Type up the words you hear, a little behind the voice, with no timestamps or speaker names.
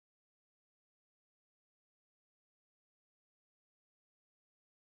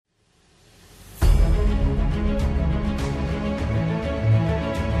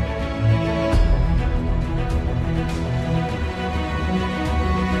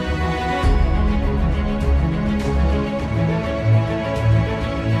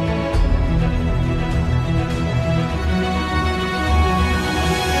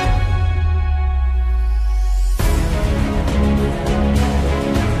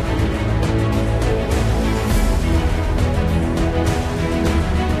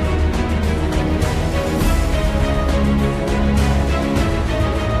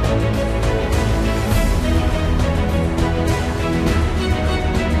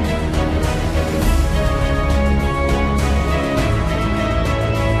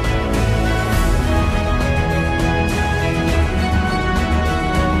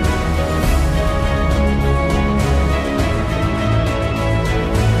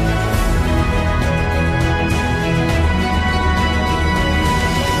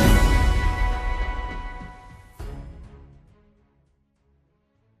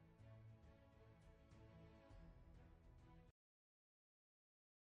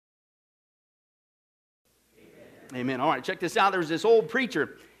Amen. All right, check this out. There was this old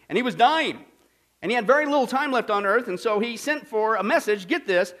preacher, and he was dying. And he had very little time left on earth, and so he sent for a message, get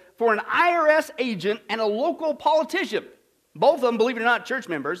this, for an IRS agent and a local politician. Both of them, believe it or not, church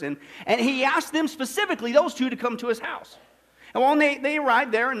members. And he asked them specifically, those two, to come to his house. And when they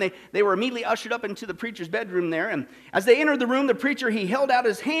arrived there, and they were immediately ushered up into the preacher's bedroom there. And as they entered the room, the preacher, he held out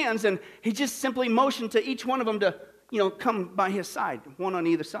his hands, and he just simply motioned to each one of them to, come by his side, one on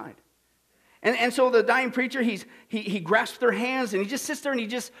either side. And so the dying preacher, he grasps their hands, and he just sits there, and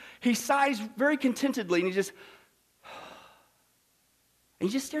he sighs very contentedly, and he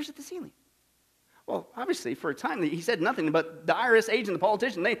just stares at the ceiling. Well, obviously, for a time, he said nothing, but the IRS agent, the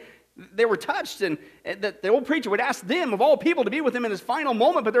politician, they were touched, and the old preacher would ask them, of all people, to be with him in his final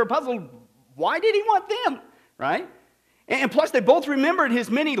moment, but they were puzzled, why did he want them, right? And plus, they both remembered his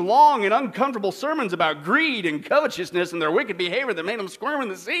many long and uncomfortable sermons about greed and covetousness and their wicked behavior that made them squirm in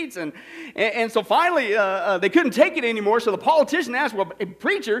the seats. And so finally, they couldn't take it anymore, so the politician asked, well,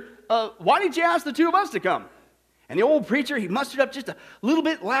 preacher, why did you ask the two of us to come? And the old preacher, he mustered up just a little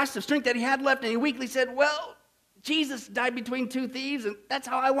bit last of strength that he had left, and he weakly said, well, Jesus died between two thieves, and that's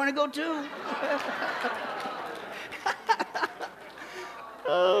how I want to go too.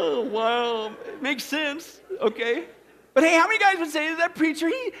 Oh, wow. It makes sense. Okay. But hey, how many guys would say that preacher,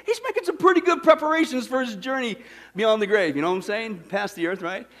 he's making some pretty good preparations for his journey beyond the grave, you know what I'm saying? Past the earth,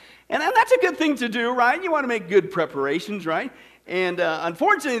 right? And that's a good thing to do, right? You want to make good preparations, right? And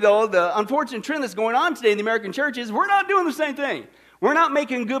unfortunately, though, the unfortunate trend that's going on today in the American church is we're not doing the same thing. We're not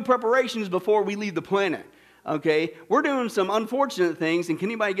making good preparations before we leave the planet, okay? We're doing some unfortunate things, and can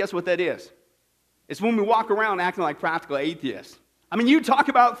anybody guess what that is? It's when we walk around acting like practical atheists. I mean, you talk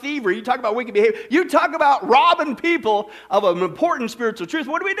about thievery, you talk about wicked behavior, you talk about robbing people of an important spiritual truth.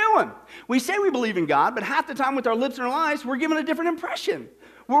 What are we doing? We say we believe in God, but half the time with our lips and our lives, we're giving a different impression.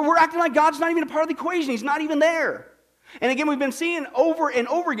 We're acting like God's not even a part of the equation. He's not even there. And again, we've been seeing over and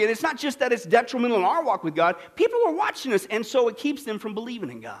over again, it's not just that it's detrimental in our walk with God. People are watching us, and so it keeps them from believing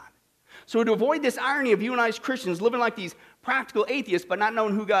in God. So to avoid this irony of you and I as Christians living like these practical atheists but not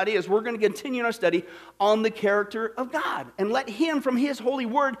knowing who God is, we're going to continue our study on the character of God and let Him from His holy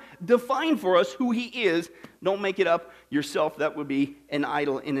word define for us who He is. Don't make it up yourself. That would be an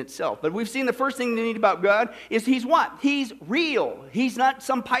idol in itself. But we've seen the first thing to need about God is He's what? He's real. He's not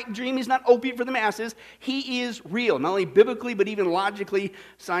some pipe dream. He's not opiate for the masses. He is real, not only biblically but even logically,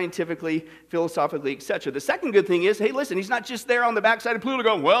 scientifically, philosophically, etc. The second good thing is, hey, listen, He's not just there on the backside of Pluto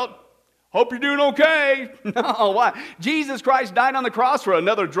going, well, hope you're doing okay. No, why? Jesus Christ died on the cross for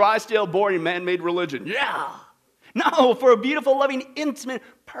another dry, stale, boring, man-made religion. Yeah. No, for a beautiful, loving, intimate,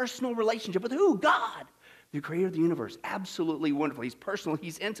 personal relationship with who? God, the creator of the universe. Absolutely wonderful. He's personal.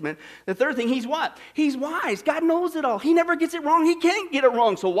 He's intimate. The third thing, He's what? He's wise. God knows it all. He never gets it wrong. He can't get it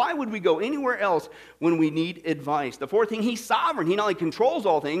wrong. So why would we go anywhere else when we need advice? The fourth thing, He's sovereign. He not only controls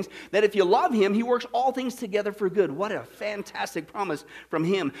all things, that if you love Him, He works all things together for good. What a fantastic promise from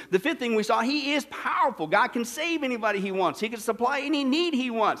Him. The fifth thing we saw, He is powerful. God can save anybody He wants. He can supply any need He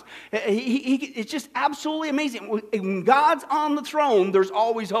wants. It's just absolutely amazing. When God's on the throne, there's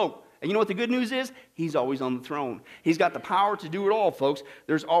always hope. And you know what the good news is? He's always on the throne. He's got the power to do it all, folks.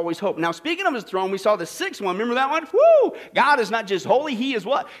 There's always hope. Now, speaking of His throne, we saw the sixth one. Remember that one? Woo! God is not just holy. He is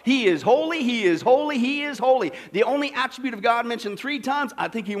what? He is holy. He is holy. He is holy. The only attribute of God mentioned 3 times, I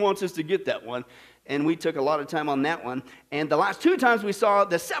think He wants us to get that one. And we took a lot of time on that one. And the last 2 times we saw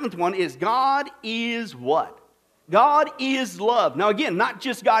the 7th one is God is what? God is love. Now, again, not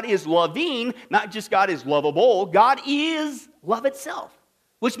just God is loving, not just God is lovable. God is love itself.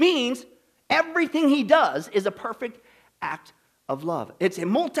 Which means everything He does is a perfect act of love. It's a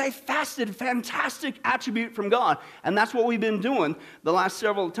multifaceted, fantastic attribute from God. And that's what we've been doing the last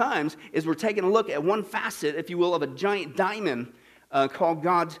several times, is we're taking a look at one facet, if you will, of a giant diamond called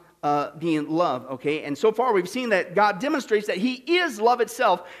God's being love, okay? And so far we've seen that God demonstrates that He is love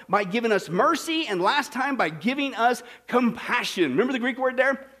itself by giving us mercy, and last time by giving us compassion. Remember the Greek word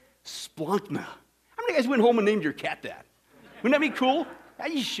there? Splankna. How many guys went home and named your cat that? Wouldn't that be cool? Yeah,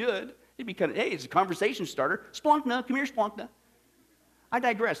 you should. It'd be kind of, hey, it's a conversation starter. Splankna, come here, Splankna. I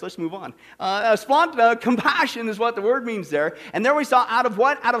digress. Let's move on. Splankna, compassion is what the word means there. And there we saw out of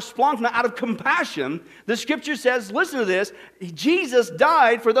what? Out of splankna, out of compassion. The scripture says, listen to this, Jesus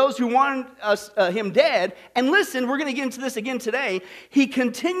died for those who wanted Him dead. And listen, we're going to get into this again today. He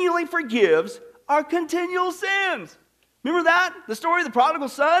continually forgives our continual sins. Remember that? The story of the prodigal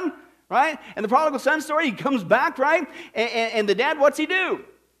son? Right? And the prodigal son story, he comes back, right? And the dad, what's he do?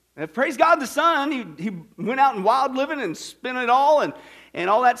 And praise God, the son, he went out in wild living and spent it all and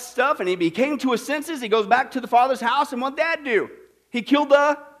all that stuff. And he came to his senses. He goes back to the father's house. And what'd dad do? He killed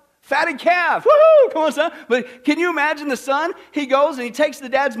the Fatted calf. Woohoo! Come on, son. But can you imagine the son? He goes and he takes the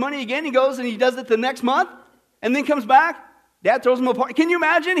dad's money again. He goes and he does it the next month and then comes back. Dad throws him a party. Can you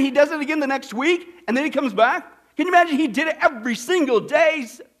imagine? He does it again the next week and then he comes back. Can you imagine? He did it every single day.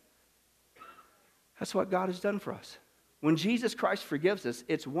 That's what God has done for us. When Jesus Christ forgives us,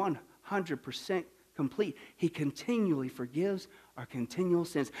 it's 100% complete. He continually forgives our continual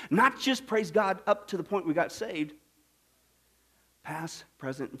sins. Not just, praise God, up to the point we got saved. Past,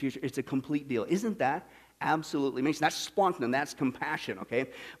 present, and future. It's a complete deal. Isn't that absolutely amazing? That's splankton. That's compassion, okay?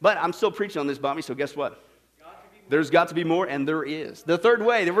 But I'm still preaching on this, Bobby, so guess what? There's got to be more, and there is. The third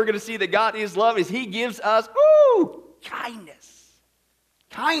way that we're going to see that God is love is He gives us, kindness.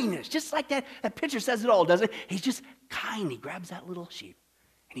 Kindness. Just like that picture says it all, doesn't it? He's just kind. He grabs that little sheep,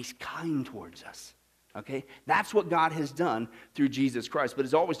 and He's kind towards us. Okay? That's what God has done through Jesus Christ. But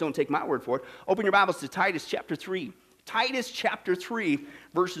as always, don't take my word for it. Open your Bibles to Titus chapter 3. Titus chapter 3,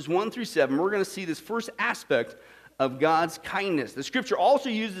 verses 1 through 7. We're going to see this first aspect of God's kindness. The scripture also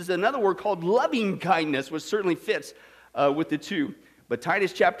uses another word called loving kindness, which certainly fits with the two. But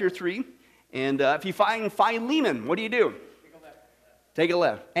Titus chapter 3, and if you find Philemon, what do you do? Take a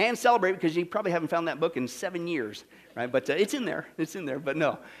left. And celebrate, because you probably haven't found that book in 7 years, right? But it's in there. It's in there, but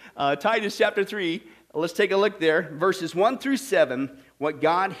no. Titus chapter 3, let's take a look there. Verses 1 through 7, what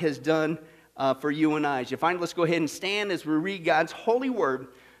God has done for you and I. As you find, let's go ahead and stand as we read God's holy word,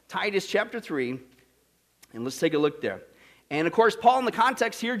 Titus chapter 3, and let's take a look there. And of course, Paul in the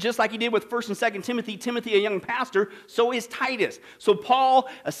context here, just like he did with 1 and 2 Timothy, Timothy, a young pastor, so is Titus. So Paul,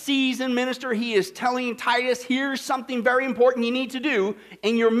 a seasoned minister, he is telling Titus, here's something very important you need to do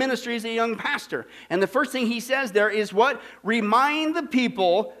in your ministry as a young pastor. And the first thing he says there is what? Remind the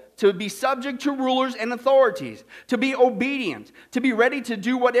people to be subject to rulers and authorities, to be obedient, to be ready to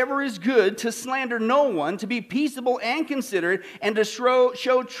do whatever is good, to slander no one, to be peaceable and considerate, and to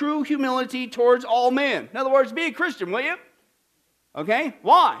show true humility towards all men. In other words, be a Christian, will you? Okay?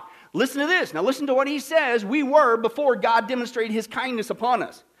 Why? Listen to this. Now listen to what he says we were before God demonstrated His kindness upon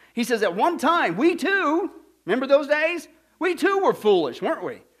us. He says at one time, we too, remember those days? We too were foolish, weren't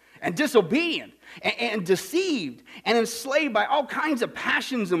we? And disobedient, and deceived, and enslaved by all kinds of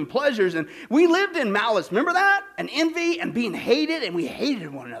passions and pleasures. And we lived in malice, remember that? And envy, and being hated, and we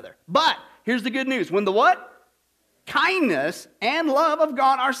hated one another. But here's the good news. When the what? Kindness and love of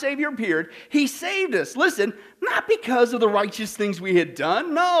God our Savior appeared, He saved us. Listen, not because of the righteous things we had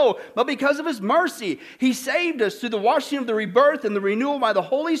done, no, but because of His mercy. He saved us through the washing of the rebirth and the renewal by the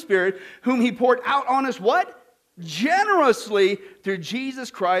Holy Spirit, whom He poured out on us what? Generously through Jesus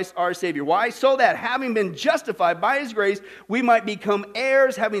Christ our Savior. Why? So that having been justified by His grace, we might become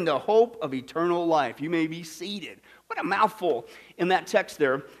heirs, having the hope of eternal life. You may be seated. What a mouthful in that text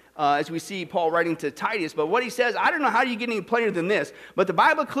there. As we see Paul writing to Titus. But what he says, I don't know how you get any plainer than this, but the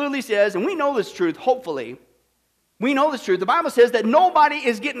Bible clearly says, and we know this truth, hopefully, we know this truth. The Bible says that nobody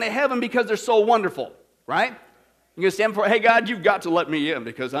is getting to heaven because they're so wonderful, right? You're going to stand before, hey, God, you've got to let me in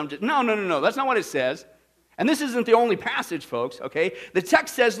because I'm just, no. That's not what it says. And this isn't the only passage, folks, okay? The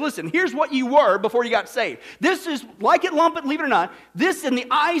text says, listen, here's what you were before you got saved. This is, like it, lump it, leave it or not, this in the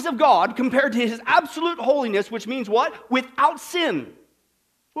eyes of God compared to His absolute holiness, which means what? Without sin.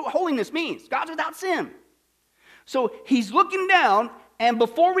 What holiness means. God's without sin. So He's looking down, and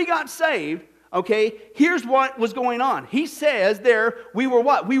before we got saved, okay, here's what was going on. He says there, we were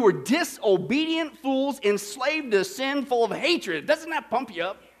what? We were disobedient fools, enslaved to sin, full of hatred. Doesn't that pump you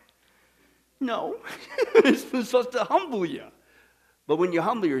up? No. It's supposed to humble you. But when you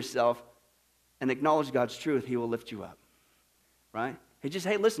humble yourself and acknowledge God's truth, He will lift you up. Right?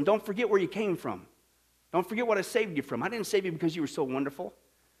 Hey, listen, don't forget where you came from. Don't forget what I saved you from. I didn't save you because you were so wonderful.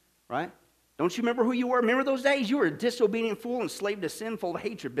 Right? Don't you remember who you were? Remember those days? You were a disobedient fool, enslaved to sin, full of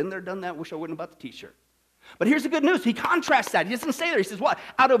hatred. Been there, done that. Wish I wouldn't have bought the t-shirt. But here's the good news. He contrasts that. He doesn't say there. He says what?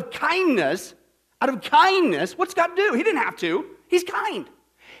 Out of kindness, what's God do? He didn't have to. He's kind.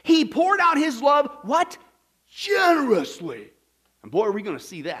 He poured out His love, what? Generously. And boy, are we going to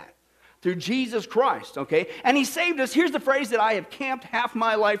see that. Through Jesus Christ, okay? And He saved us. Here's the phrase that I have camped half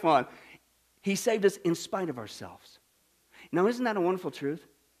my life on. He saved us in spite of ourselves. Now, isn't that a wonderful truth?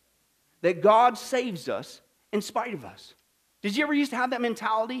 That God saves us in spite of us. Did you ever used to have that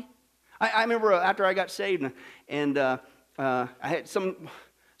mentality? I remember after I got saved, and I had some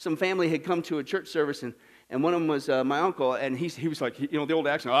family had come to a church service, and one of them was my uncle, and he was like, the old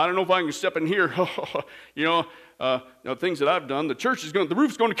accent, I don't know if I can step in here. Things that I've done, the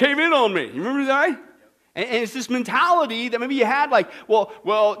roof's going to cave in on me. You remember that? And it's this mentality that maybe you had like,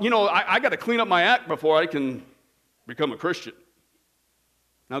 I got to clean up my act before I can become a Christian.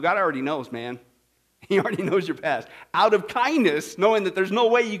 Now, God already knows, man. He already knows your past. Out of kindness, knowing that there's no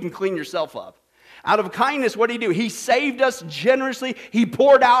way you can clean yourself up. Out of kindness, what did he do? He saved us generously. He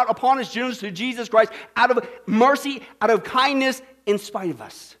poured out upon us generously through Jesus Christ. Out of mercy, out of kindness, in spite of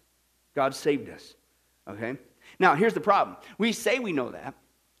us. God saved us. Okay? Now, here's the problem. We say we know that.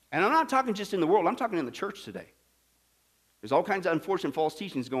 And I'm not talking just in the world. I'm talking in the church today. There's all kinds of unfortunate false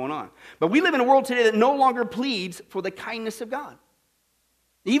teachings going on. But we live in a world today that no longer pleads for the kindness of God.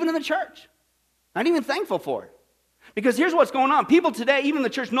 Even in the church. Not even thankful for it. Because here's what's going on. People today, even the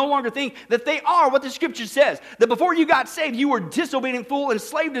church, no longer think that they are what the Scripture says. That before you got saved, you were disobedient fool,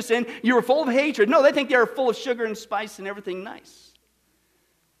 enslaved to sin. You were full of hatred. No, they think they're full of sugar and spice and everything nice.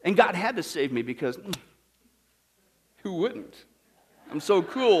 And God had to save me because who wouldn't? I'm so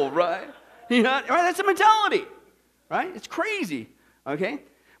cool, right? You know, right? That's a mentality, right? It's crazy, okay?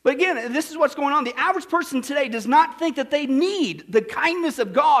 But again, this is what's going on. The average person today does not think that they need the kindness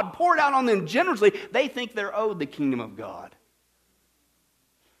of God poured out on them generously. They think they're owed the kingdom of God.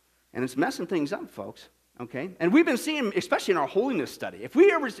 And it's messing things up, folks, okay? And we've been seeing, especially in our holiness study, if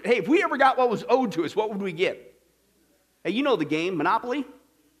we ever got what was owed to us, what would we get? Hey, you know the game, Monopoly,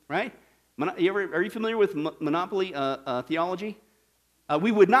 right? Are you familiar with Monopoly theology?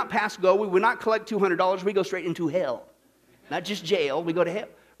 We would not pass go. We would not collect $200. We go straight into hell. Not just jail. We go to hell.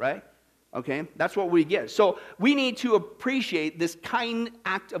 Right? Okay? That's what we get. So we need to appreciate this kind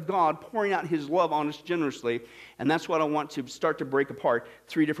act of God pouring out his love on us generously. And that's what I want to start to break apart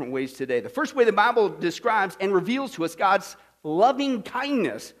 3 different ways today. The first way the Bible describes and reveals to us God's loving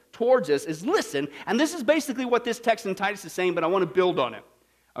kindness towards us is listen. And this is basically what this text in Titus is saying, but I want to build on it.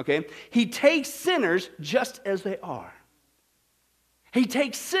 Okay? He takes sinners just as they are. He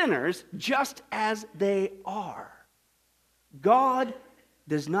takes sinners just as they are. God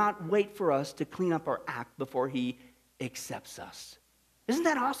does not wait for us to clean up our act before he accepts us. Isn't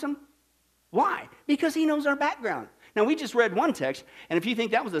that awesome? Why? Because he knows our background. Now, we just read one text, and if you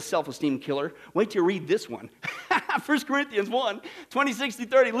think that was a self-esteem killer, wait till you read this one. 1 Corinthians 1, 26 through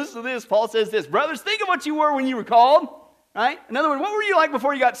 30. Listen to this. Paul says this. Brothers, think of what you were when you were called. Right? In other words, what were you like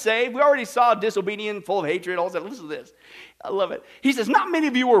before you got saved? We already saw disobedient, full of hatred, all that. Listen to this. I love it. He says, not many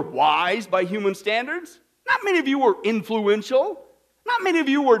of you were wise by human standards. Not many of you were influential. Not many of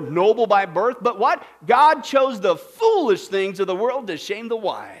you were noble by birth, but what? God chose the foolish things of the world to shame the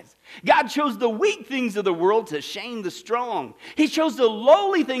wise. God chose the weak things of the world to shame the strong. He chose the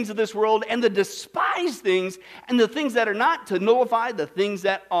lowly things of this world and the despised things and the things that are not to nullify the things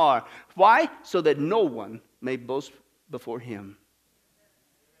that are. Why? So that no one may boast before him.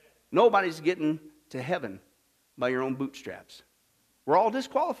 Nobody's getting to heaven by your own bootstraps. We're all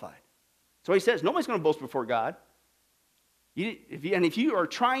disqualified. So he says, nobody's going to boast before God. If you are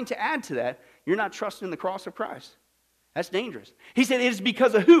trying to add to that, you're not trusting the cross of Christ. That's dangerous. He said it is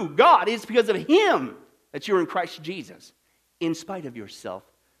because of who? God. It is because of him that you're in Christ Jesus, in spite of yourself.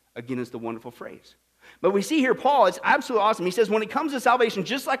 Again, is the wonderful phrase. But we see here, Paul, it's absolutely awesome. He says when it comes to salvation,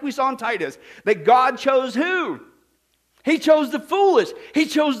 just like we saw in Titus, that God chose who? He chose the foolish. He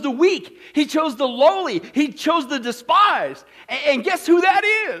chose the weak. He chose the lowly. He chose the despised. And guess who that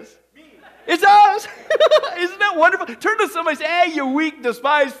is? It's us. Isn't that wonderful? Turn to somebody and say, hey, you weak,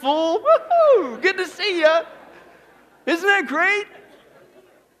 despised fool. Woo-hoo. Good to see you. Isn't that great?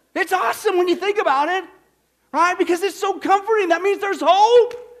 It's awesome when you think about it, right? Because it's so comforting. That means there's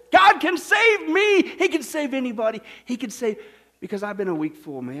hope. God can save me. He can save anybody. He can save, because I've been a weak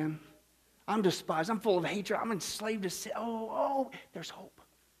fool, man. I'm despised. I'm full of hatred. I'm enslaved to sin. There's hope.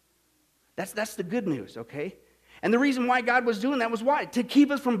 That's the good news, okay? And the reason why God was doing that was why? To keep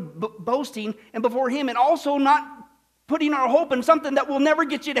us from boasting and before him, and also not putting our hope in something that will never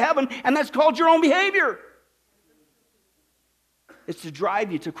get you to heaven, and that's called your own behavior. It's to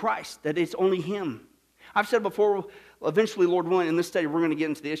drive you to Christ, that it's only him. I've said before, eventually, Lord willing, in this study, we're going to get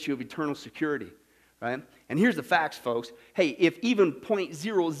into the issue of eternal security. Right? And here's the facts, folks. Hey, if even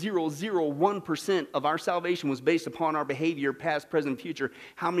 0.0001% of our salvation was based upon our behavior, past, present, future,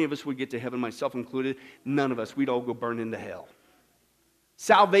 how many of us would get to heaven, myself included? None of us. We'd all go burn into hell.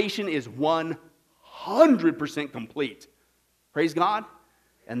 Salvation is 100% complete. Praise God.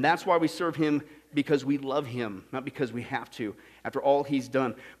 And that's why we serve him, because we love him, not because we have to, after all he's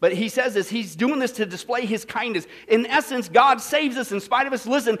done. But he says this, he's doing this to display his kindness. In essence, God saves us in spite of us.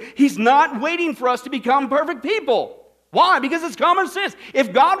 Listen, he's not waiting for us to become perfect people. Why? Because it's common sense.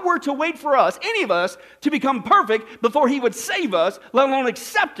 If God were to wait for us, any of us, to become perfect before he would save us, let alone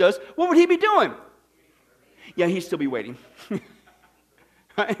accept us, what would he be doing? Yeah, he'd still be waiting.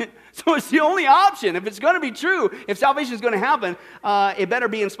 Right? So it's the only option. If it's going to be true, if salvation is going to happen, it better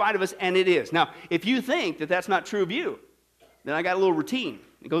be in spite of us, and it is. Now, if you think that that's not true of you, then I got a little routine.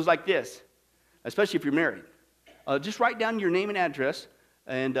 It goes like this. especially if you're married. Just write down your name and address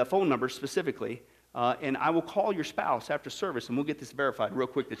and phone number specifically, and I will call your spouse after service, and we'll get this verified real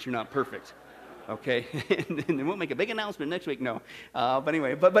quick that you're not perfect. Okay? And then we'll make a big announcement next week. No. But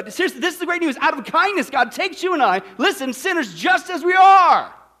anyway, but seriously, this is the great news. Out of kindness, God takes you and I, listen, sinners just as we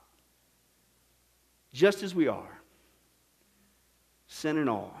are. Just as we are. Sin and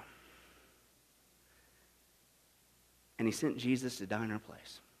all. And he sent Jesus to die in our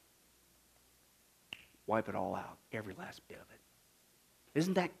place. Wipe it all out, every last bit of it.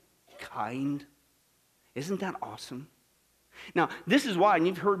 Isn't that kind? Isn't that awesome? Now, this is why, and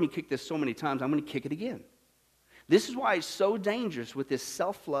you've heard me kick this so many times, I'm going to kick it again. This is why it's so dangerous with this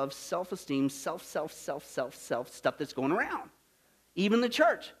self-love, self-esteem, self stuff that's going around. Even the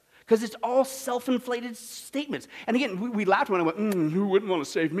church. Because it's all self-inflated statements. And again, we laughed when I went, who wouldn't want to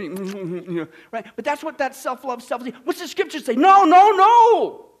save me? You know, right? But that's what that self-love, self-esteem. What's the scripture say?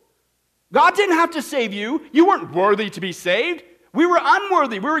 No. God didn't have to save you. You weren't worthy to be saved. We were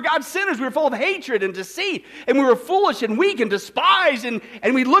unworthy. We were God's sinners. We were full of hatred and deceit. And we were foolish and weak and despised. And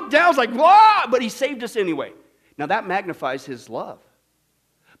we looked down, like, blah, but he saved us anyway. Now that magnifies his love.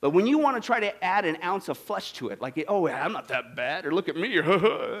 But when you want to try to add an ounce of flesh to it, like, oh, I'm not that bad, or look at me,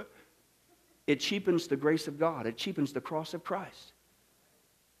 it cheapens the grace of God. It cheapens the cross of Christ.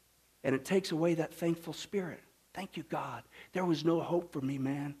 And it takes away that thankful spirit. Thank you, God. There was no hope for me,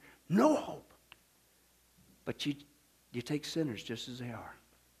 man. No hope. But you take sinners just as they are.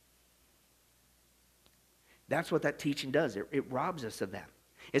 That's what that teaching does. It robs us of that.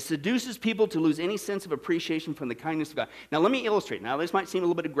 It seduces people to lose any sense of appreciation from the kindness of God. Now, let me illustrate. Now, this might seem a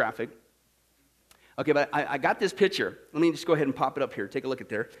little bit graphic. Okay, but I got this picture. Let me just go ahead and pop it up here. Take a look at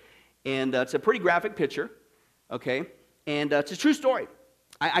there. And it's a pretty graphic picture. Okay? And it's a true story.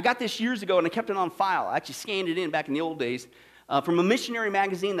 I got this years ago, and I kept it on file. I actually scanned it in back in the old days from a missionary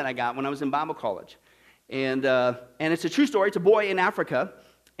magazine that I got when I was in Bible college. And it's a true story. It's a boy in Africa,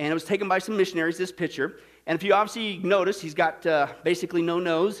 and it was taken by some missionaries, this picture. And if you obviously notice, he's got basically no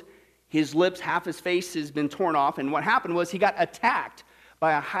nose. His lips, half his face has been torn off. And what happened was he got attacked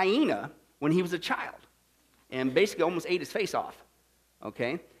by a hyena when he was a child and basically almost ate his face off.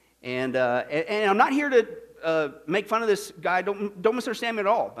 Okay? And I'm not here to make fun of this guy. Don't misunderstand me at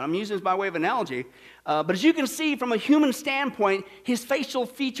all. But I'm using this by way of analogy. But as you can see, from a human standpoint, his facial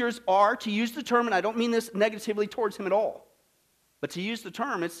features are, to use the term, and I don't mean this negatively towards him at all, but to use the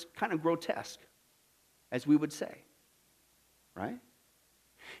term, it's kind of grotesque, as we would say, right?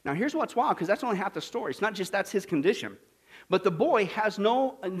 Now, here's what's wild, because that's only half the story. It's not just that's his condition. But the boy has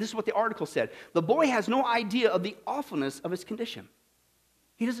no, and this is what the article said, the boy has no idea of the awfulness of his condition.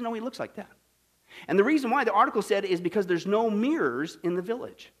 He doesn't know he looks like that. And the reason why the article said is because there's no mirrors in the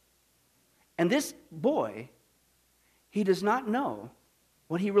village. And this boy, he does not know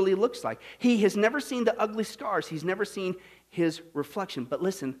what he really looks like. He has never seen the ugly scars. He's never seen his reflection. But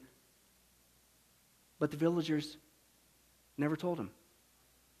listen, but the villagers never told him.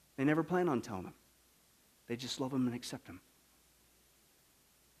 They never plan on telling him. They just love him and accept him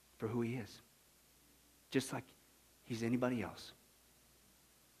for who he is. Just like he's anybody else.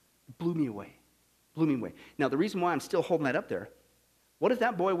 Blew me away. Blew me away. Now, the reason why I'm still holding that up there, what if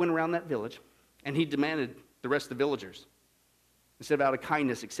that boy went around that village and he demanded the rest of the villagers, instead of out of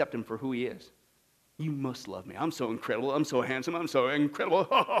kindness, accept him for who he is? You must love me. I'm so incredible. I'm so handsome. I'm so incredible.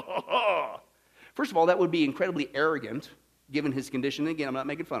 First of all, that would be incredibly arrogant, given his condition. Again, I'm not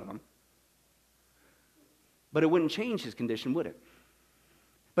making fun of him. But it wouldn't change his condition, would it?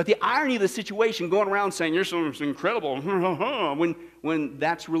 But the irony of the situation, going around saying, you're so incredible, when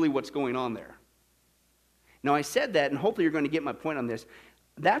that's really what's going on there. Now, I said that, and hopefully you're going to get my point on this.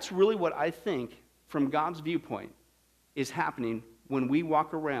 That's really what I think, from God's viewpoint, is happening when we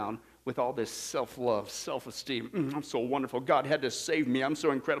walk around with all this self-love, self-esteem. I'm so wonderful. God had to save me. I'm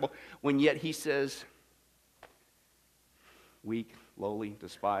so incredible. When yet he says, weak, lowly,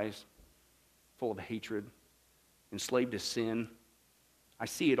 despised, full of hatred, enslaved to sin. I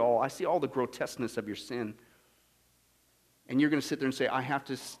see it all. I see all the grotesqueness of your sin. And you're going to sit there and say, I have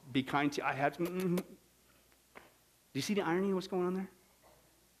to be kind to you. I have to. Do you see the irony of what's going on there?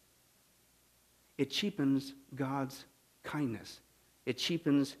 It cheapens God's kindness. It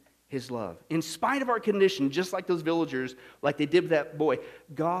cheapens his love. In spite of our condition, just like those villagers, like they did with that boy,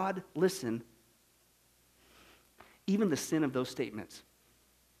 God, listen, even the sin of those statements,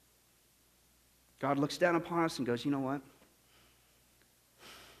 God looks down upon us and goes, you know what?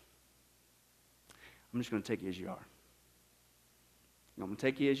 I'm just going to take you as you are. I'm going to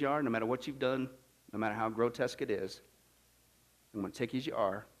take you as you are, no matter what you've done, no matter how grotesque it is. I'm going to take you as you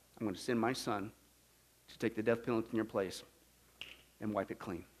are. I'm going to send my son to take the death penalty in your place and wipe it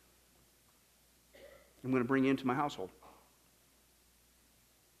clean. I'm going to bring you into my household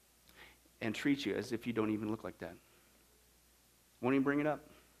and treat you as if you don't even look like that. Won't even bring it up.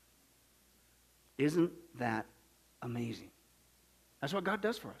 Isn't that amazing? That's what God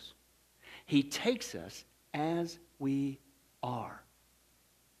does for us. He takes us as we are.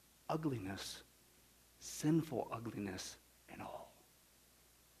 Ugliness, sinful ugliness, and all.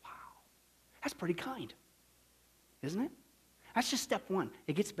 Wow. That's pretty kind, isn't it? That's just step one.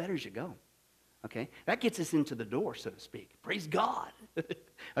 It gets better as you go. Okay? That gets us into the door, so to speak. Praise God.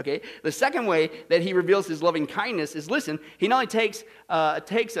 Okay? The second way that he reveals his loving kindness is, listen, he not only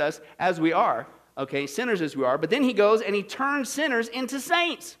takes us as we are, okay, sinners as we are, but then he goes and he turns sinners into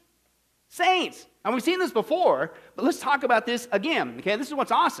saints. Saints. And we've seen this before, but let's talk about this again. Okay? This is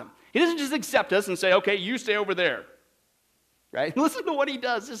what's awesome. He doesn't just accept us and say, okay, you stay over there. Right? Listen to what he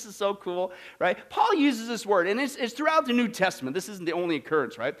does. This is so cool, right? Paul uses this word, and it's throughout the New Testament. This isn't the only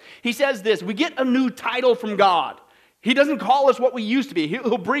occurrence, right? He says this, we get a new title from God. He doesn't call us what we used to be.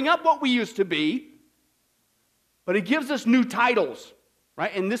 He'll bring up what we used to be, but he gives us new titles,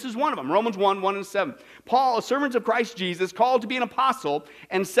 right? And this is one of them, Romans 1:1-7. Paul, a servant of Christ Jesus, called to be an apostle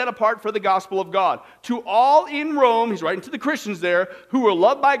and set apart for the gospel of God. To all in Rome, he's writing to the Christians there, who are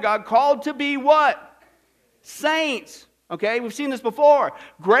loved by God, called to be what? Saints. Okay, we've seen this before.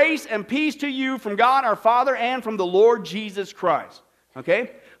 Grace and peace to you from God our Father and from the Lord Jesus Christ.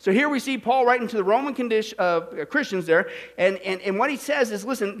 Okay, so here we see Paul writing to the Roman Christians there, and what he says is,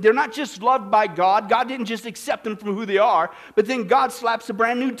 listen, they're not just loved by God. God didn't just accept them for who they are, but then God slaps a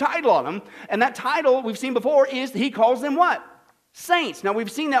brand new title on them, and that title we've seen before is, he calls them what? Saints. Now,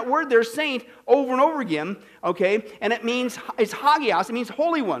 we've seen that word there, saint, over and over again, okay? And it means, it's hagios, it means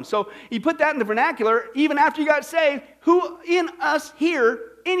holy one. So you put that in the vernacular, even after you got saved, who in us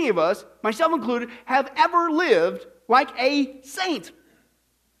here, any of us, myself included, have ever lived like a saint?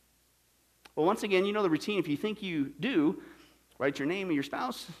 Well, once again, you know the routine. If you think you do, write your name and your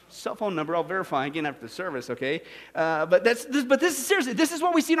spouse, cell phone number. I'll verify again after the service, okay? But this is seriously, this is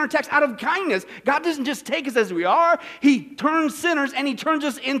what we see in our text. Out of kindness, God doesn't just take us as we are. He turns sinners and he turns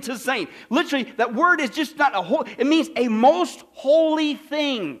us into saints. Literally, that word is just not a whole, it means a most holy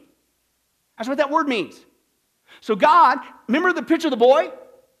thing. That's what that word means. So God, remember the picture of the boy?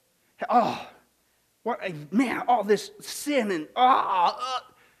 Oh, man, all this sin and,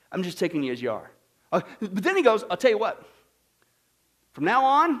 I'm just taking you as you are. But then he goes, I'll tell you what. From now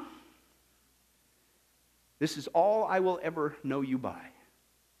on, this is all I will ever know you by.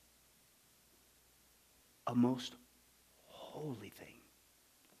 A most holy thing.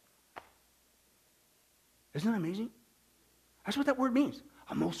 Isn't that amazing? That's what that word means.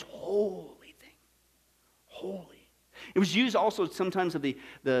 A most holy thing. Holy. It was used also sometimes of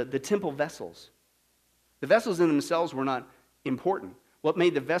the temple vessels. The vessels in themselves were not important. What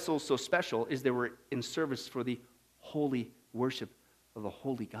made the vessels so special is they were in service for the holy worship of the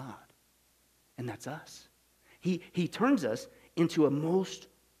holy God. And that's us. He turns us into a most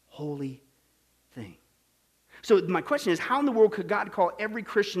holy thing. So my question is, how in the world could God call every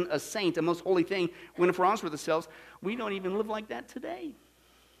Christian a saint, a most holy thing, when if we're honest with ourselves, we don't even live like that today?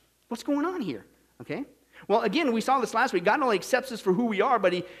 What's going on here? Okay? Well, again, we saw this last week. God not only accepts us for who we are,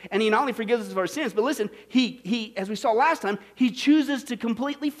 but he not only forgives us of our sins, but listen, he as we saw last time, he chooses to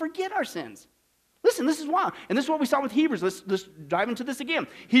completely forget our sins. Listen, this is wild. And this is what we saw with Hebrews. Let's dive into this again.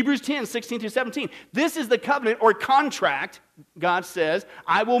 Hebrews 10:16-17. This is the covenant or contract, God says,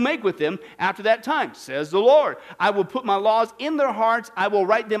 I will make with them after that time, says the Lord. I will put my laws in their hearts. I will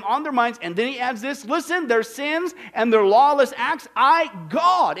write them on their minds. And then he adds this, listen, their sins and their lawless acts, I,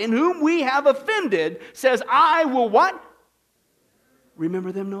 God, in whom we have offended, says, I will what?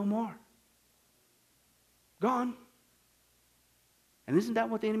 Remember them no more. Gone. And isn't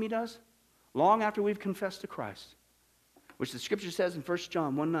that what the enemy does? Long after we've confessed to Christ, which the scripture says in 1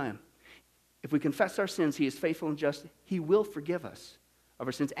 John 1:9, if we confess our sins, he is faithful and just. He will forgive us of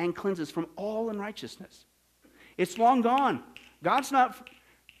our sins and cleanse us from all unrighteousness. It's long gone. God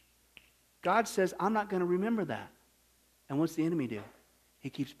says, I'm not going to remember that. And what's the enemy do? He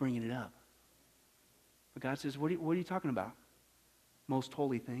keeps bringing it up. But God says, what are you talking about? Most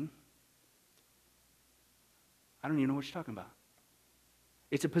holy thing. I don't even know what you're talking about.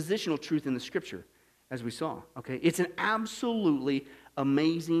 It's a positional truth in the scripture, as we saw, okay? It's an absolutely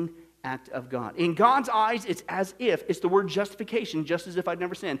amazing act of God. In God's eyes, it's as if, it's the word justification, just as if I'd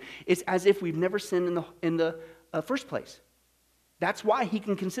never sinned. It's as if we've never sinned in the first place. That's why he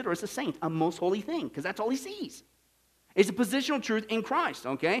can consider us a saint, a most holy thing, because that's all he sees. It's a positional truth in Christ,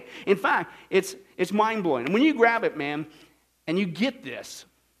 okay? In fact, it's mind-blowing. And when you grab it, man, and you get this,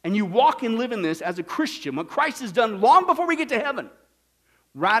 and you walk and live in this as a Christian, what Christ has done long before we get to heaven,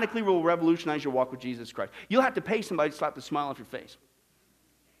 Radically will revolutionize your walk with Jesus Christ. You'll have to pay somebody to slap the smile off your face.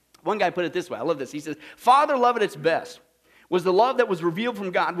 One guy put it this way. I love this. He says, Father love at its best was the love that was revealed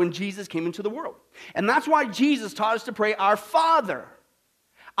from God when Jesus came into the world. And that's why Jesus taught us to pray, our Father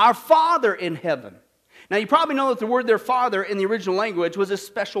in heaven. Now, you probably know that the word there, Father, in the original language was a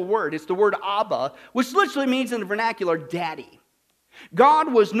special word. It's the word Abba, which literally means in the vernacular, daddy.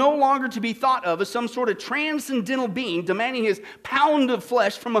 God was no longer to be thought of as some sort of transcendental being demanding his pound of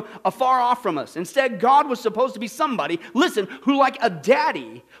flesh from afar off from us. Instead, God was supposed to be somebody, listen, who like a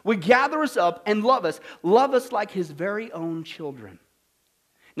daddy would gather us up and love us like his very own children.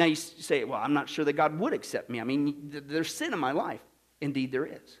 Now you say, well, I'm not sure that God would accept me. I mean, there's sin in my life. Indeed, there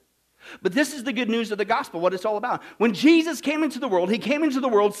is. But this is the good news of the gospel, what it's all about. When Jesus came into the world, he came into the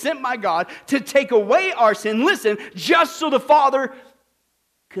world sent by God to take away our sin, listen, just so the Father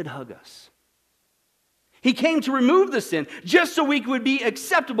could hug us. He came to remove the sin just so we would be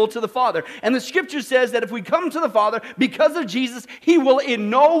acceptable to the Father. And the scripture says that if we come to the Father because of Jesus, he will in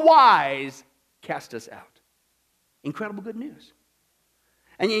no wise cast us out. Incredible good news.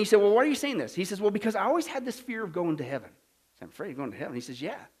 And you say, well, why are you saying this? He says, well, because I always had this fear of going to heaven. I'm afraid of going to heaven. He says,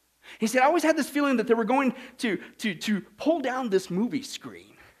 yeah. He said, I always had this feeling that they were going to pull down this movie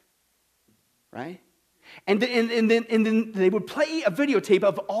screen. Right? And then they would play a videotape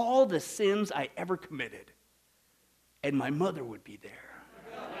of all the sins I ever committed. And my mother would be there.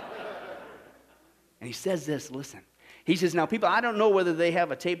 And he says this, listen. He says, now people, I don't know whether they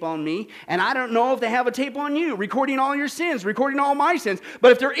have a tape on me, and I don't know if they have a tape on you, recording all your sins, recording all my sins.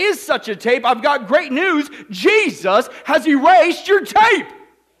 But if there is such a tape, I've got great news. Jesus has erased your tape.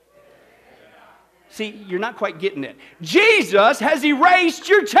 See, you're not quite getting it. Jesus has erased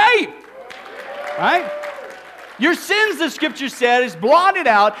your tape. Right? Your sins, the scripture said, is blotted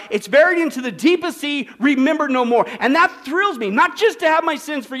out. It's buried into the deepest sea, remembered no more. And that thrills me, not just to have my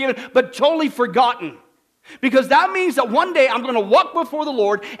sins forgiven, but totally forgotten. Because that means that one day I'm going to walk before the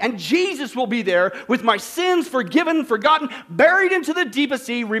Lord and Jesus will be there with my sins forgiven, forgotten, buried into the deepest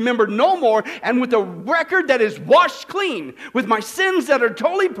sea, remembered no more, and with a record that is washed clean, with my sins that are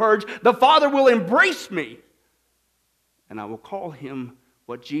totally purged, the Father will embrace me. And I will call him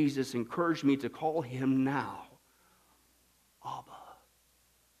what Jesus encouraged me to call him now. Abba,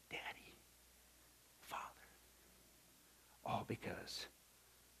 Daddy, Father. All because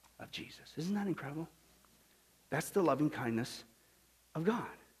of Jesus. Isn't that incredible? That's the loving kindness of God.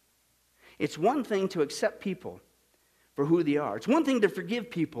 It's one thing to accept people for who they are. It's one thing to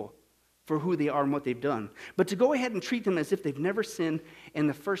forgive people for who they are and what they've done. But to go ahead and treat them as if they've never sinned in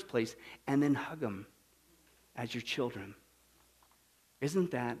the first place and then hug them as your children.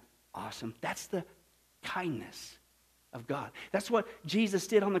 Isn't that awesome? That's the kindness of God. That's what Jesus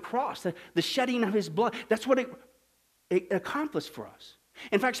did on the cross, the shedding of his blood. That's what it accomplished for us.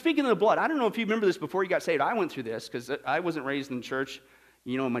 In fact, speaking of the blood, I don't know if you remember this before you got saved. I went through this because I wasn't raised in church,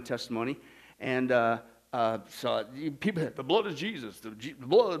 you know, my testimony. And so people said, the blood of Jesus, the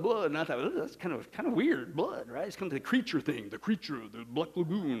blood. And I thought, oh, that's kind of weird, blood, right? It's kind of the creature thing, the creature, the Black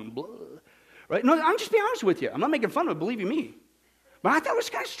Lagoon, blood, right? No, I'm just being honest with you. I'm not making fun of it, believe you me. But I thought it was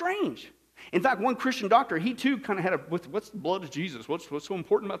kind of strange. In fact, one Christian doctor, he too kind of had what's the blood of Jesus? What's so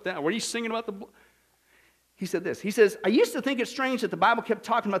important about that? What are you singing about the blood? He said this. He says, I used to think it strange that the Bible kept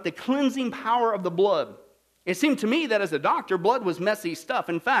talking about the cleansing power of the blood. It seemed to me that as a doctor, blood was messy stuff.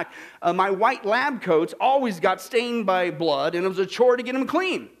 In fact, my white lab coats always got stained by blood, and it was a chore to get them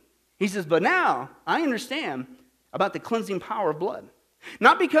clean. He says, but now I understand about the cleansing power of blood.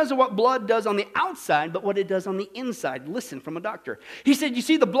 Not because of what blood does on the outside, but what it does on the inside. Listen from a doctor. He said, you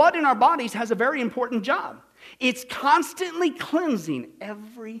see, the blood in our bodies has a very important job. It's constantly cleansing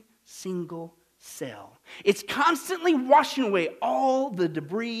every single cell. It's constantly washing away all the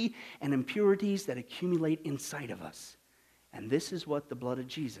debris and impurities that accumulate inside of us. And this is what the blood of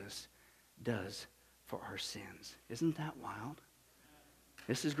Jesus does for our sins. Isn't that wild?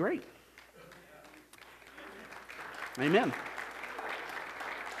 This is great. Amen.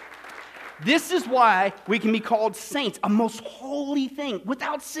 This is why we can be called saints, a most holy thing,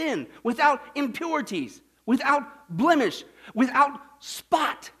 without sin, without impurities, without blemish, without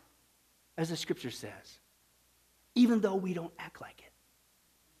spot, as the scripture says, even though we don't act like it.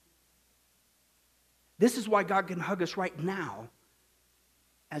 This is why God can hug us right now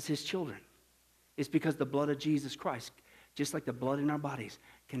as his children. It's because the blood of Jesus Christ, just like the blood in our bodies,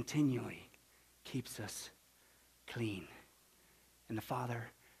 continually keeps us clean. And the Father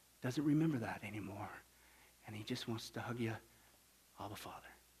doesn't remember that anymore. And he just wants to hug you, Abba Father.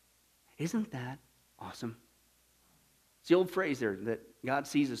 Isn't that awesome? It's the old phrase there that God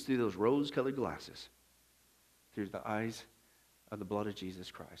sees us through those rose-colored glasses, through the eyes of the blood of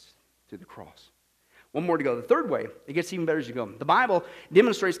Jesus Christ through the cross. One more to go. The third way, it gets even better as you go. The Bible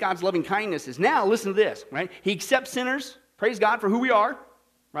demonstrates God's loving kindness is now, listen to this, right? He accepts sinners, praise God for who we are,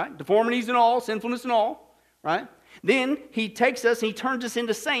 right? Deformities and all, sinfulness and all, right? Then he takes us and he turns us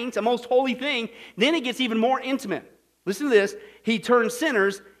into saints, a most holy thing. Then it gets even more intimate. Listen to this. He turns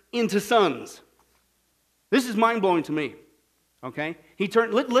sinners into sons. This is mind-blowing to me. Okay?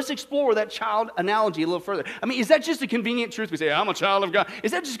 Let's explore that child analogy a little further. I mean, is that just a convenient truth? We say, I'm a child of God.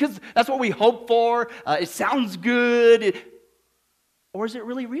 Is that just because that's what we hope for? It sounds good. Or is it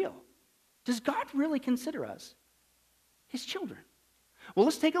really real? Does God really consider us his children? Well,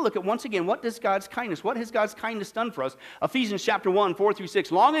 let's take a look at, once again, what has God's kindness done for us? Ephesians chapter 1, 4 through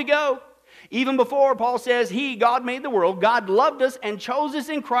 6. Long ago, even before, Paul says, God made the world. God loved us and chose us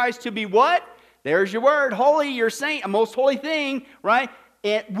in Christ to be what? There's your word, holy, your saint, a most holy thing, right?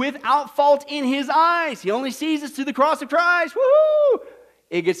 Without fault in his eyes. He only sees us through the cross of Christ. Woo!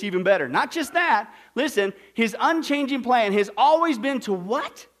 It gets even better. Not just that. Listen, his unchanging plan has always been to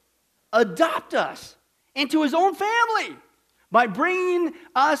what? Adopt us into his own family by bringing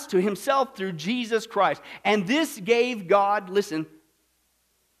us to himself through Jesus Christ. And this gave God, listen,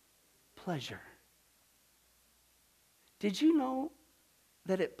 pleasure. Did you know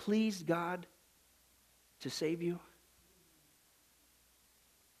that it pleased God to save you?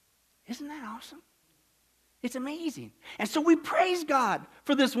 Isn't that awesome? It's amazing. And so we praise God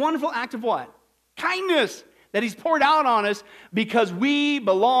for this wonderful act of what? Kindness that he's poured out on us because we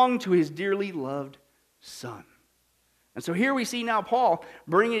belong to his dearly loved Son. And so here we see now Paul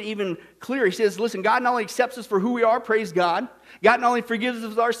bring it even clearer. He says, listen, God not only accepts us for who we are, praise God. God not only forgives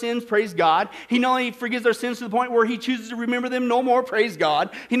us our sins, praise God. He not only forgives our sins to the point where he chooses to remember them no more, praise God.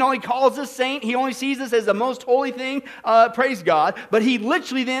 He not only calls us saint, he only sees us as the most holy thing, praise God. But he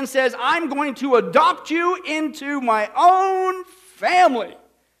literally then says, I'm going to adopt you into my own family.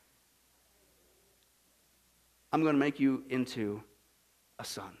 I'm going to make you into a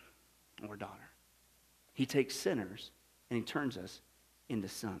son or daughter. He takes sinners and he turns us into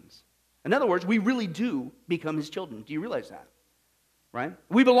sons. In other words, we really do become his children. Do you realize that? Right?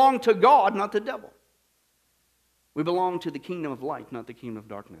 We belong to God, not the devil. We belong to the kingdom of light, not the kingdom of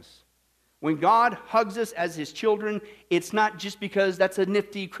darkness. When God hugs us as his children, it's not just because that's a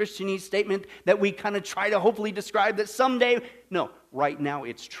nifty Christianese statement that we kind of try to hopefully describe that someday. No, right now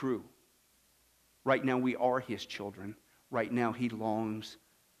it's true. Right now we are his children. Right now he longs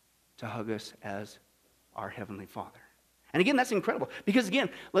to hug us as our Heavenly Father. And again, that's incredible. Because again,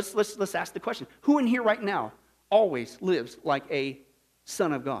 let's ask the question. Who in here right now always lives like a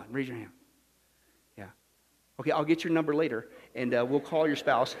son of God? Raise your hand. Yeah. Okay, I'll get your number later, and we'll call your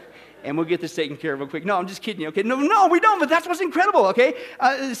spouse, and we'll get this taken care of real quick. No, I'm just kidding you, okay? No, we don't, but that's what's incredible, okay?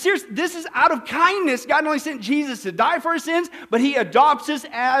 Seriously, this is out of kindness. God not only sent Jesus to die for our sins, but he adopts us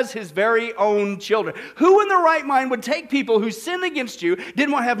as his very own children. Who in their right mind would take people who sinned against you,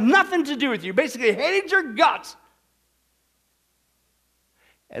 didn't want to have nothing to do with you, basically hated your guts,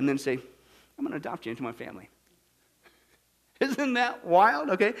 and then say, I'm going to adopt you into my family? Isn't that wild?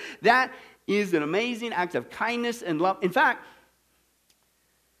 Okay, that is an amazing act of kindness and love. In fact,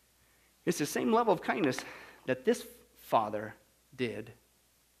 it's the same level of kindness that this father did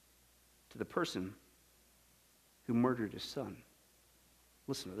to the person who murdered his son.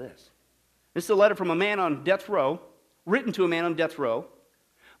 Listen to this. This is a letter from a man on death row, written to a man on death row,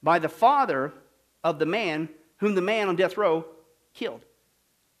 by the father of the man whom the man on death row killed.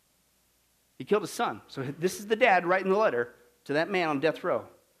 He killed his son. So this is the dad writing the letter to that man on death row.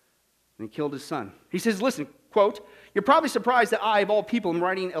 And he killed his son. He says, listen, quote, you're probably surprised that I, of all people, am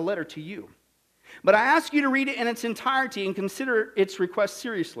writing a letter to you. But I ask you to read it in its entirety and consider its request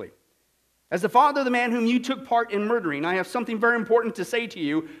seriously. As the father of the man whom you took part in murdering, I have something very important to say to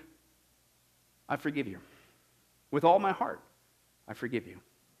you. I forgive you. With all my heart, I forgive you.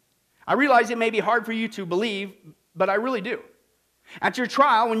 I realize it may be hard for you to believe, but I really do. At your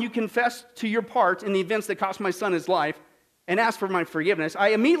trial, when you confessed to your part in the events that cost my son his life and asked for my forgiveness, I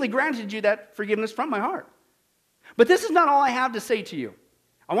immediately granted you that forgiveness from my heart. But this is not all I have to say to you.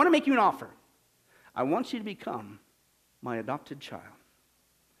 I want to make you an offer. I want you to become my adopted child.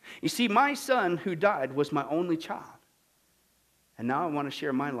 You see, my son who died was my only child. And now I want to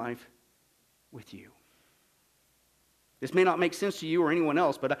share my life with you. This may not make sense to you or anyone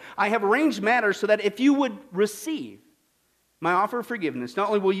else, but I have arranged matters so that if you would receive my offer of forgiveness, not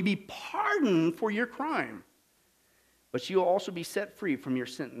only will you be pardoned for your crime, but you will also be set free from your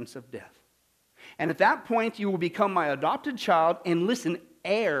sentence of death. And at that point, you will become my adopted child and, listen,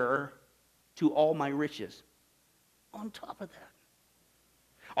 heir to all my riches. On top of that.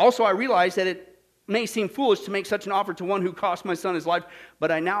 Also, I realize that it may seem foolish to make such an offer to one who cost my son his life,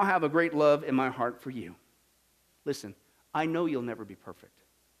 but I now have a great love in my heart for you. Listen, I know you'll never be perfect,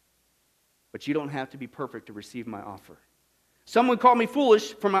 but you don't have to be perfect to receive my offer. Some would call me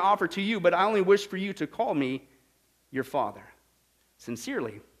foolish for my offer to you, but I only wish for you to call me your father.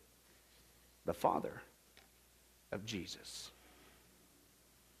 Sincerely, the Father of Jesus.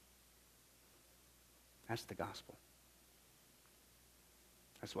 That's the gospel.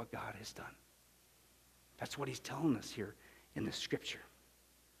 That's what God has done. That's what he's telling us here in the scripture.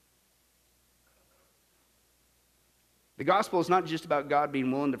 The gospel is not just about God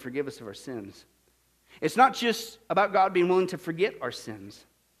being willing to forgive us of our sins. It's not just about God being willing to forget our sins.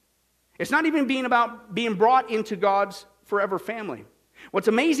 It's not even about being brought into God's forever family. What's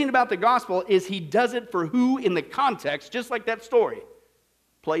amazing about the gospel is he does it for who in the context, just like that story,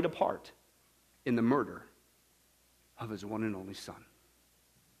 played a part in the murder of his one and only son.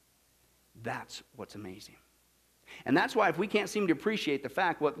 That's what's amazing. And that's why if we can't seem to appreciate the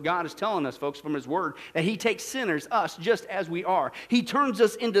fact what God is telling us, folks, from his word, that he takes sinners, us, just as we are. He turns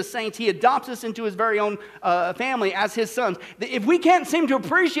us into saints. He adopts us into his very own family as his sons. If we can't seem to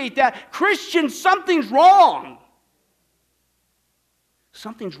appreciate that, Christians, something's wrong.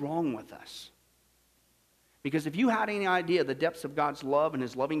 Something's wrong with us. Because if you had any idea the depths of God's love and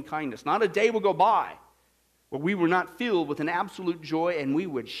his loving kindness, not a day will go by where we were not filled with an absolute joy and we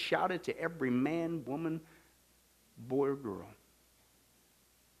would shout it to every man, woman, boy, or girl.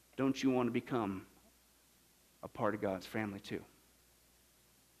 Don't you want to become a part of God's family too?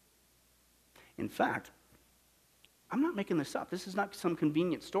 In fact, I'm not making this up. This is not some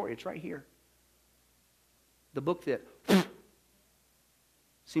convenient story. It's right here. The book that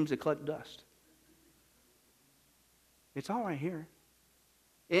seems to collect dust. It's all right here.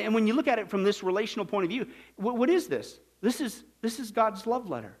 And when you look at it from this relational point of view, what is this? This is God's love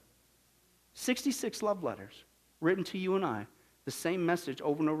letter. 66 love letters written to you and I. The same message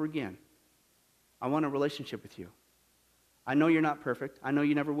over and over again. I want a relationship with you. I know you're not perfect. I know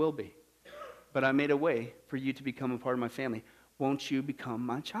you never will be. But I made a way for you to become a part of my family. Won't you become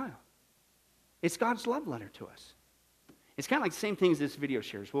my child? It's God's love letter to us. It's kind of like the same thing as this video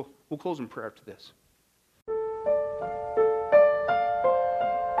shares. We'll close in prayer after this.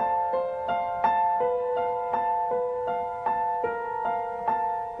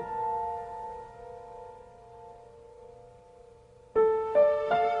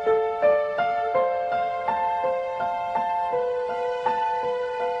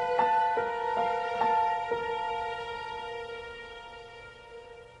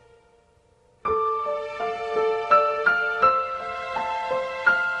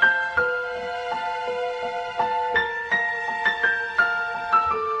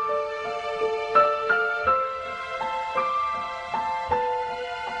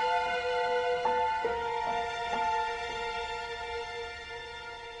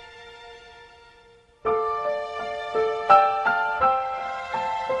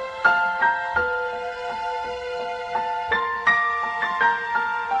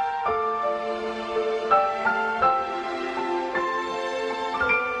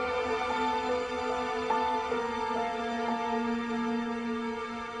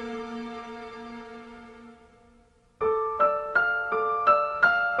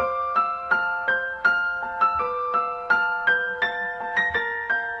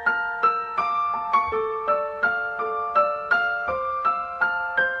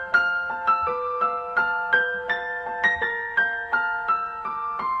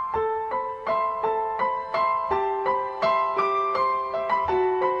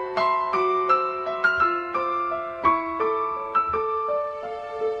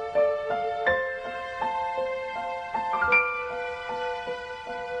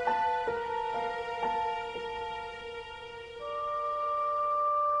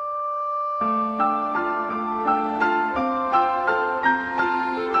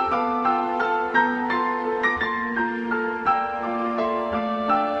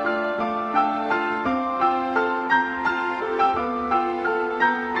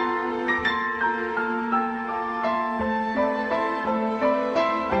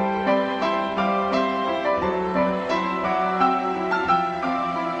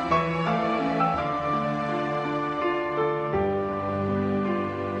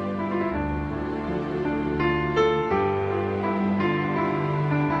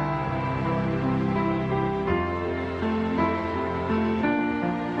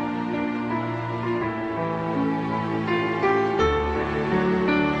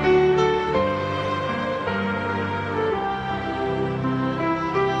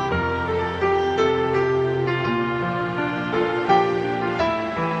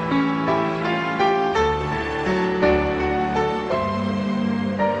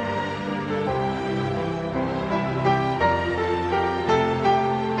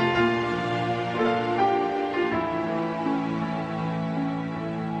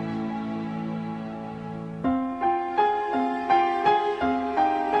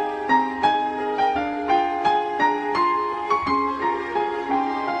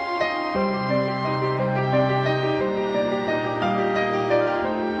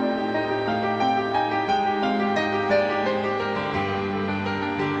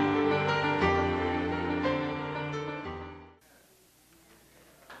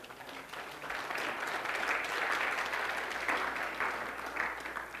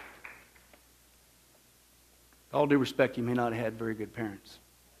 All due respect, you may not have had very good parents.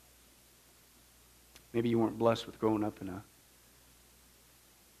 Maybe you weren't blessed with growing up in the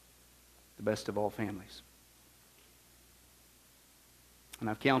best of all families. And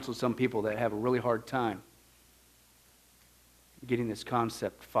I've counseled some people that have a really hard time getting this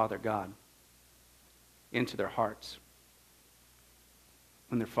concept, Father God, into their hearts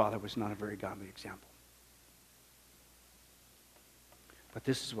when their father was not a very godly example. But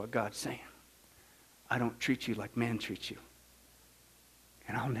this is what God's saying. I don't treat you like man treats you.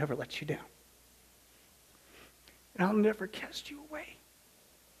 And I'll never let you down. And I'll never cast you away.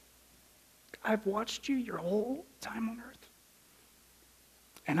 I've watched you your whole time on earth.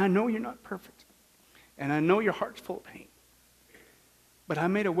 And I know you're not perfect. And I know your heart's full of pain. But I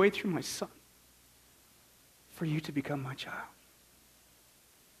made a way through my son for you to become my child.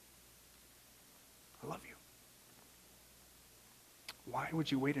 I love you. Why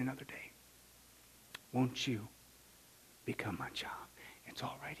would you wait another day? Won't you become my child? It's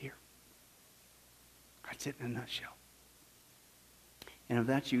all right here. That's it in a nutshell. And if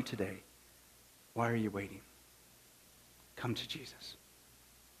that's you today, why are you waiting? Come to Jesus.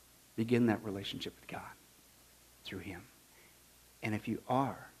 Begin that relationship with God through him. And if you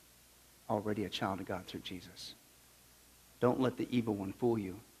are already a child of God through Jesus, don't let the evil one fool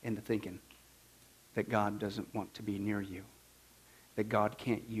you into thinking that God doesn't want to be near you, that God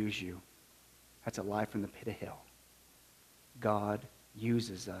can't use you. That's a lie from the pit of hell. God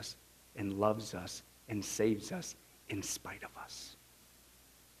uses us and loves us and saves us in spite of us.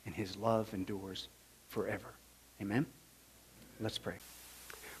 And his love endures forever. Amen? Let's pray.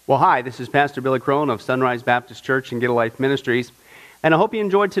 Well, hi, this is Pastor Billy Crone of Sunrise Baptist Church and Get a Life Ministries, and I hope you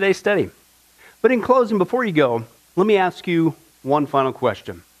enjoyed today's study. But in closing, before you go, let me ask you one final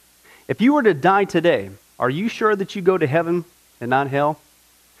question. If you were to die today, are you sure that you go to heaven and not hell?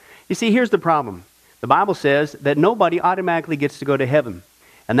 You see, here's the problem. The Bible says that nobody automatically gets to go to heaven,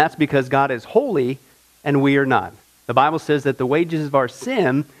 and that's because God is holy and we are not. The Bible says that the wages of our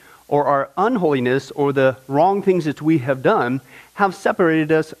sin or our unholiness or the wrong things that we have done have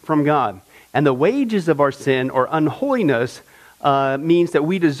separated us from God. And the wages of our sin or unholiness means that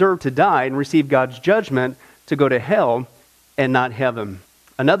we deserve to die and receive God's judgment to go to hell and not heaven.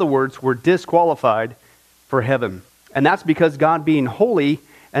 In other words, we're disqualified for heaven. And that's because God being holy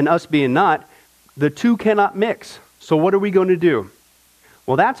and us being not, the two cannot mix. So what are we going to do?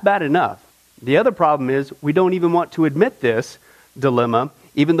 Well, that's bad enough. The other problem is we don't even want to admit this dilemma,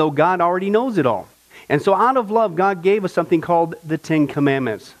 even though God already knows it all. And so out of love, God gave us something called the Ten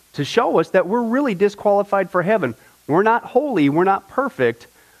Commandments to show us that we're really disqualified for heaven. We're not holy. We're not perfect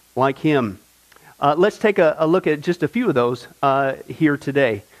like him. Let's take a look at just a few of those here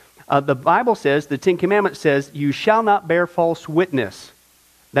today. The Bible says, the Ten Commandments says, you shall not bear false witness.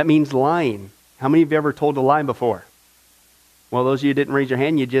 That means lying. How many of you ever told a lie before? Well, those of you who didn't raise your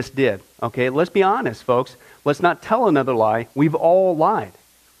hand, you just did. Okay, let's be honest, folks. Let's not tell another lie. We've all lied.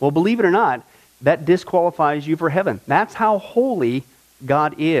 Well, believe it or not, that disqualifies you for heaven. That's how holy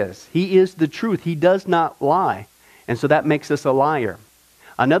God is. He is the truth. He does not lie. And so that makes us a liar.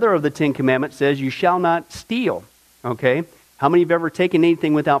 Another of the Ten Commandments says, you shall not steal. Okay? How many have ever taken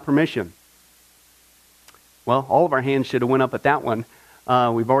anything without permission? Well, all of our hands should have went up at that one.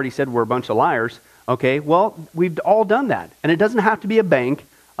 We've already said we're a bunch of liars. Okay, well, we've all done that. And it doesn't have to be a bank.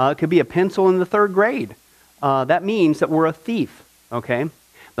 It could be a pencil in the third grade. That means that we're a thief. Okay?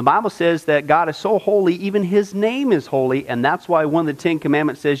 The Bible says that God is so holy, even his name is holy. And that's why one of the Ten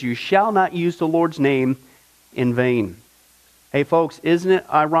Commandments says, you shall not use the Lord's name in vain. Hey, folks, isn't it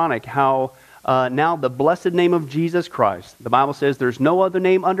ironic how now the blessed name of Jesus Christ, the Bible says there's no other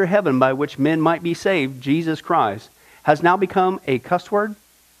name under heaven by which men might be saved, Jesus Christ, has now become a cuss word?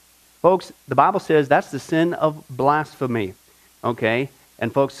 Folks, the Bible says that's the sin of blasphemy. Okay?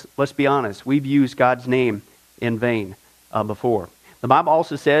 And folks, let's be honest. We've used God's name in vain before. The Bible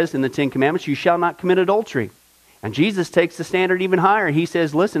also says in the Ten Commandments, you shall not commit adultery. And Jesus takes the standard even higher. He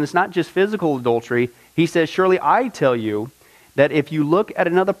says, listen, it's not just physical adultery. He says, surely I tell you that if you look at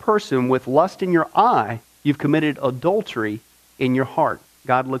another person with lust in your eye, you've committed adultery in your heart.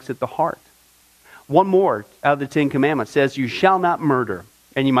 God looks at the heart. One more out of the Ten Commandments says, you shall not murder.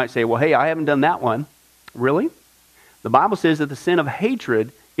 And you might say, well, hey, I haven't done that one. Really? The Bible says that the sin of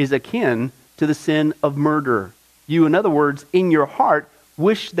hatred is akin to the sin of murder. You, in other words, in your heart,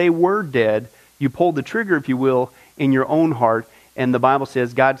 wish they were dead. You pulled the trigger, if you will, in your own heart. And the Bible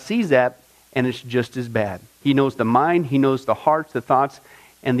says God sees that, and it's just as bad. He knows the mind, he knows the hearts, the thoughts,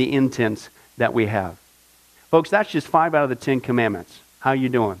 and the intents that we have. Folks, that's just 5 out of the 10 Commandments. How you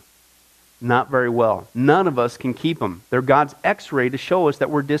doing? Not very well. None of us can keep them. They're God's x-ray to show us that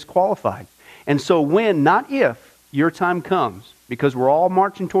we're disqualified. And so when, not if, your time comes, because we're all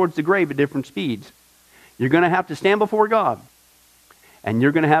marching towards the grave at different speeds, you're going to have to stand before God. And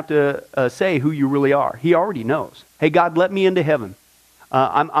you're going to have to say who you really are. He already knows. Hey, God, let me into heaven.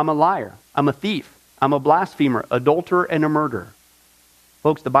 I'm a liar. I'm a thief. I'm a blasphemer, adulterer, and a murderer.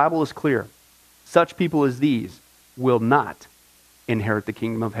 Folks, the Bible is clear. Such people as these will not inherit the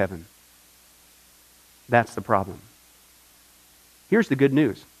kingdom of heaven. That's the problem. Here's the good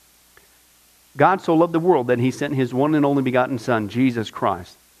news. God so loved the world that he sent his one and only begotten Son, Jesus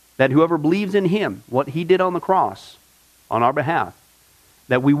Christ, that whoever believes in him, what he did on the cross on our behalf,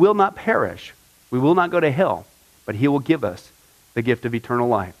 that we will not perish, we will not go to hell, but he will give us the gift of eternal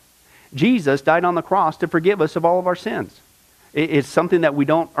life. Jesus died on the cross to forgive us of all of our sins. It's something that we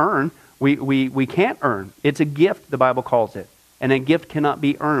don't earn. We can't earn. It's a gift, the Bible calls it, and a gift cannot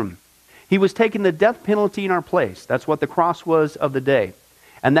be earned. He was taking the death penalty in our place. That's what the cross was of the day.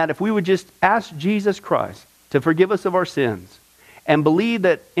 And that if we would just ask Jesus Christ to forgive us of our sins and believe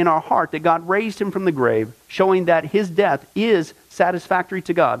that in our heart that God raised him from the grave, showing that his death is satisfactory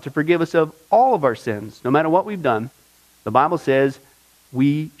to God to forgive us of all of our sins, no matter what we've done, the Bible says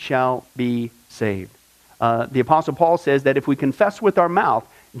we shall be saved. The Apostle Paul says that if we confess with our mouth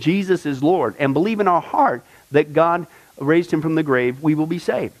Jesus is Lord and believe in our heart that God raised him from the grave, we will be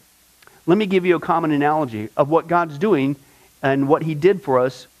saved. Let me give you a common analogy of what God's doing and what he did for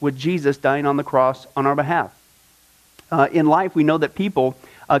us with Jesus dying on the cross on our behalf. In life, we know that people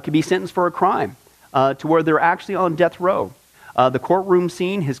can be sentenced for a crime to where they're actually on death row. The courtroom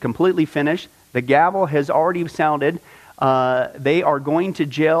scene is completely finished. The gavel has already sounded. They are going to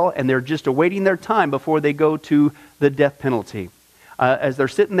jail, and they're just awaiting their time before they go to the death penalty. As they're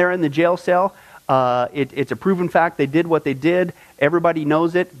sitting there in the jail cell, it's a proven fact they did what they did. Everybody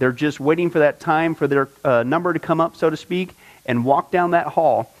knows it. They're just waiting for that time for their number to come up, so to speak, and walk down that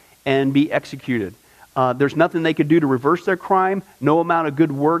hall and be executed. There's nothing they could do to reverse their crime. No amount of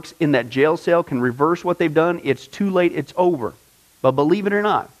good works in that jail cell can reverse what they've done. It's too late. It's over. But believe it or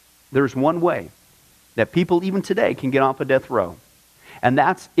not, there's one way that people even today can get off of death row. And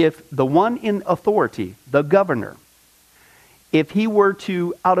that's if the one in authority, the governor, if he were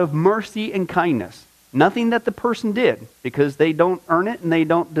to, out of mercy and kindness, nothing that the person did, because they don't earn it and they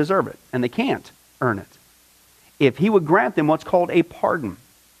don't deserve it, and they can't earn it, if he would grant them what's called a pardon,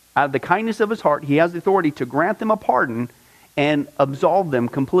 out of the kindness of his heart, he has the authority to grant them a pardon and absolve them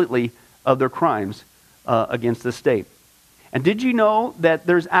completely of their crimes against the state. And did you know that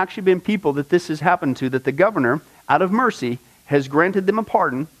there's actually been people that this has happened to, that the governor, out of mercy, has granted them a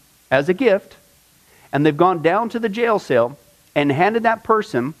pardon as a gift, and they've gone down to the jail cell and handed that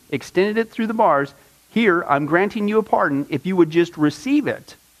person, extended it through the bars, here, I'm granting you a pardon. If you would just receive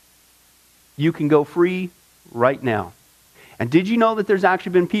it, you can go free right now. And did you know that there's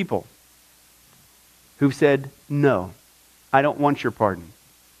actually been people who've said, no, I don't want your pardon.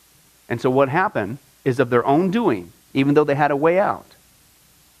 And so what happened is of their own doing, even though they had a way out,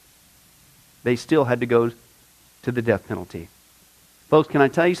 they still had to go to the death penalty. Folks, can I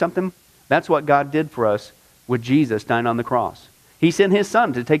tell you something? That's what God did for us with Jesus dying on the cross. He sent his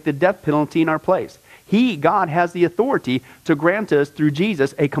Son to take the death penalty in our place. God has the authority to grant us through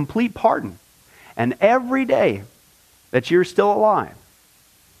Jesus a complete pardon. And every day that you're still alive,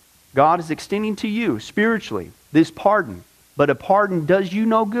 God is extending to you spiritually this pardon. But a pardon does you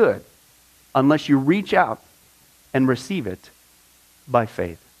no good unless you reach out and receive it by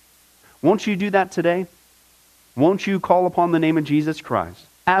faith. Won't you do that today? Won't you call upon the name of Jesus Christ?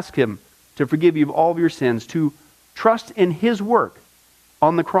 Ask him to forgive you of all of your sins, to trust in his work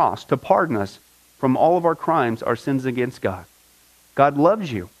on the cross to pardon us from all of our crimes, our sins against God. God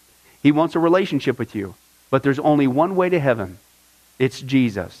loves you. He wants a relationship with you. But there's only one way to heaven. It's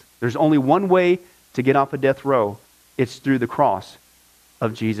Jesus. There's only one way to get off a death row. It's through the cross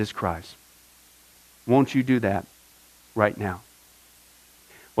of Jesus Christ. Won't you do that right now?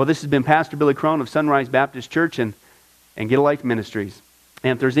 Well, this has been Pastor Billy Crone of Sunrise Baptist Church and Get a Life Ministries.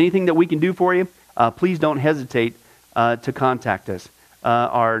 And if there's anything that we can do for you, please don't hesitate to contact us.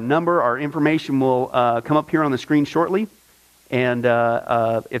 Our number, our information will come up here on the screen shortly. And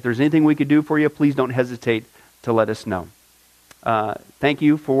if there's anything we could do for you, please don't hesitate to let us know. Thank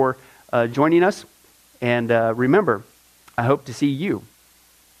you for joining us. And remember, I hope to see you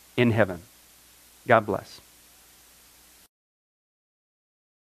in heaven. God bless.